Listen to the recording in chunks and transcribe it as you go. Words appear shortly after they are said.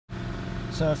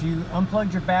So if you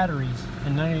unplugged your batteries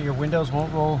and none of your windows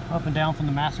won't roll up and down from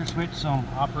the master switch, so I'm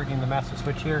operating the master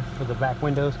switch here for the back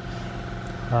windows,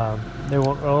 they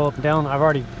won't roll up and down. I've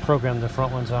already programmed the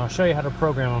front ones. I'll show you how to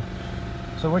program them.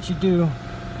 So what you do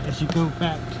is you go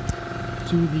back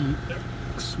to the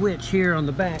switch here on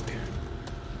the back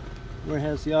where it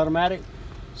has the automatic.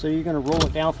 So you're going to roll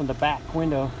it down from the back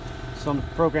window. So I'm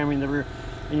programming the rear,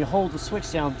 and you hold the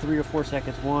switch down 3 or 4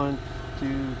 seconds. 1,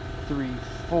 2, 3,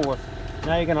 4.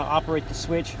 Now you're going to operate the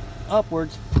switch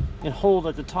upwards and hold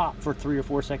at the top for 3 or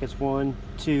 4 seconds. 1,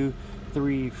 2,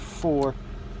 3, 4.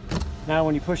 Now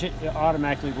when you push it, it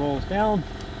automatically rolls down.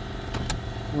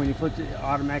 When you put it, it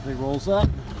automatically rolls up.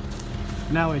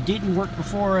 Now it didn't work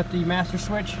before at the master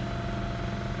switch.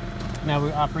 Now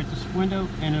we operate this window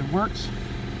and it works.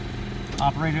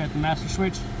 Operate it at the master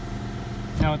switch.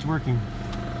 Now it's working.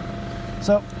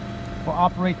 So we'll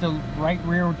operate the right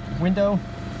rear window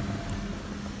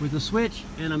with the switch,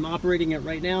 and I'm operating it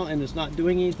right now and it's not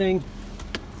doing anything.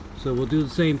 So we'll do the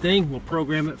same thing. We'll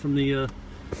program it from the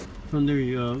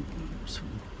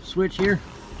switch here.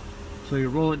 So you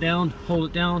roll it down, hold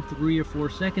it down 3 or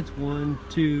 4 seconds. 1,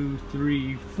 2,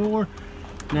 3, 4.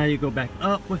 Now you go back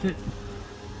up with it.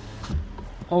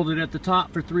 Hold it at the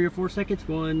top for 3 or 4 seconds.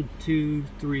 1, 2,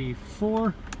 3,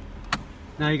 4.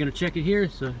 Now you're going to check it here.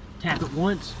 So tap it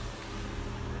once.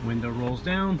 Window rolls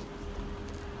down.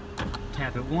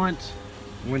 Tap it once.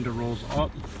 Window rolls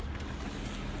up.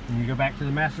 And you go back to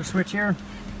the master switch here.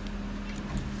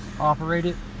 Operate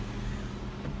it.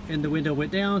 And the window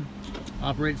went down.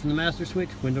 Operate from the master switch.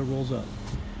 Window rolls up.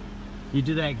 You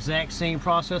do that exact same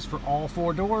process for all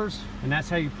 4 doors, and that's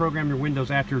how you program your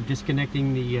windows after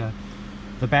disconnecting the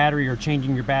battery or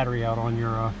changing your battery out on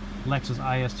your Lexus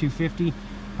IS 250.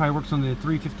 Probably works on the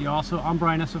 350 also. I'm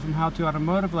Brian Essa from How to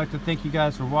Automotive. I'd like to thank you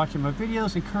guys for watching my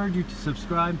videos. Encourage you to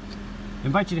subscribe.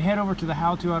 Invite you to head over to the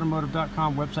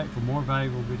howtoautomotive.com website for more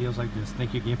valuable videos like this.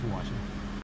 Thank you again for watching.